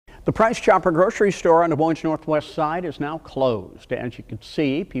The Price Chopper grocery store on Des Moines' northwest side is now closed. As you can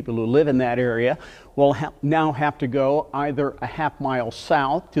see, people who live in that area will now have to go either a half-mile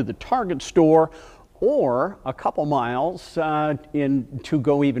south to the Target store or a couple miles to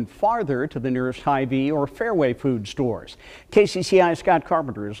go even farther to the nearest Hy-Vee or Fairway food stores. KCCI's Scott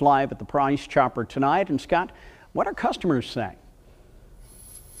Carpenter is live at the Price Chopper tonight. And Scott, what are customers saying?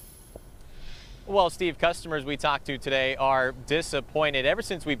 Well, Steve, customers we talked to today are disappointed. Ever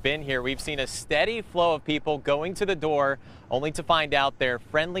since we've been here, we've seen a steady flow of people going to the door only to find out their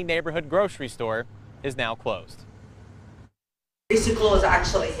friendly neighborhood grocery store is now closed. It's closed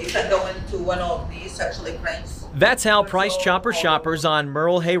actually. You can go into one of these actually Prince. That's how Price Chopper shoppers on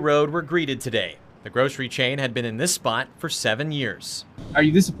Merle Hay Road were greeted today. The grocery chain had been in this spot for 7 years. Are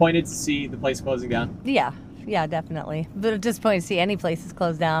you disappointed to see the place closing down? Yeah, definitely. But I'm disappointed to see any places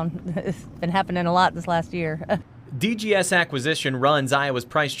closed down. It's been happening a lot this last year. DGS Acquisition runs Iowa's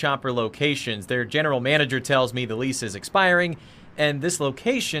Price Chopper locations. Their general manager tells me the lease is expiring, and this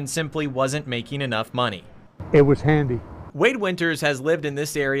location simply wasn't making enough money. It was handy. Wade Winters has lived in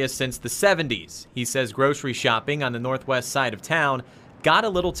this area since the 70s. He says grocery shopping on the northwest side of town got a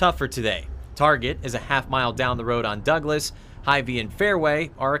little tougher today. Target is a half-mile down the road on Douglas. Hy-Vee and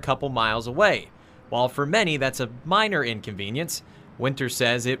Fairway are a couple miles away. While for many that's a minor inconvenience, Winters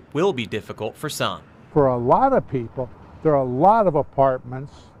says it will be difficult for some. For a lot of people, there are a lot of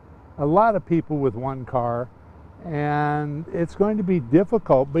apartments, a lot of people with one car, and it's going to be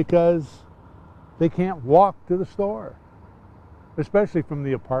difficult because they can't walk to the store, especially from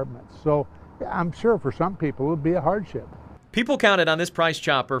the apartments. So I'm sure for some people it would be a hardship. People counted on this Price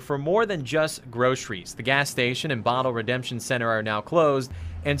Chopper for more than just groceries. The gas station and bottle redemption center are now closed,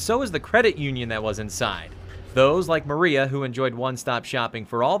 and so is the credit union that was inside. Those, like Maria, who enjoyed one-stop shopping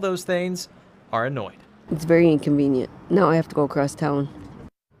for all those things, are annoyed. It's very inconvenient. Now I have to go across town.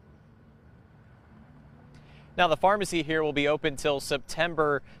 Now, the pharmacy here will be open till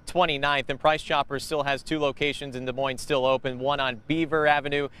September 29th, and Price Chopper still has 2 locations in Des Moines still open, one on Beaver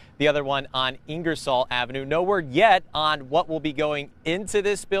Avenue, the other one on Ingersoll Avenue. No word yet on what will be going into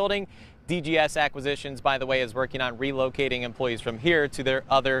this building. DGS Acquisitions, by the way, is working on relocating employees from here to their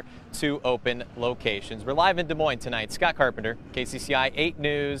other 2 open locations. We're live in Des Moines tonight. Scott Carpenter, KCCI 8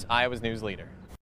 News, Iowa's news leader.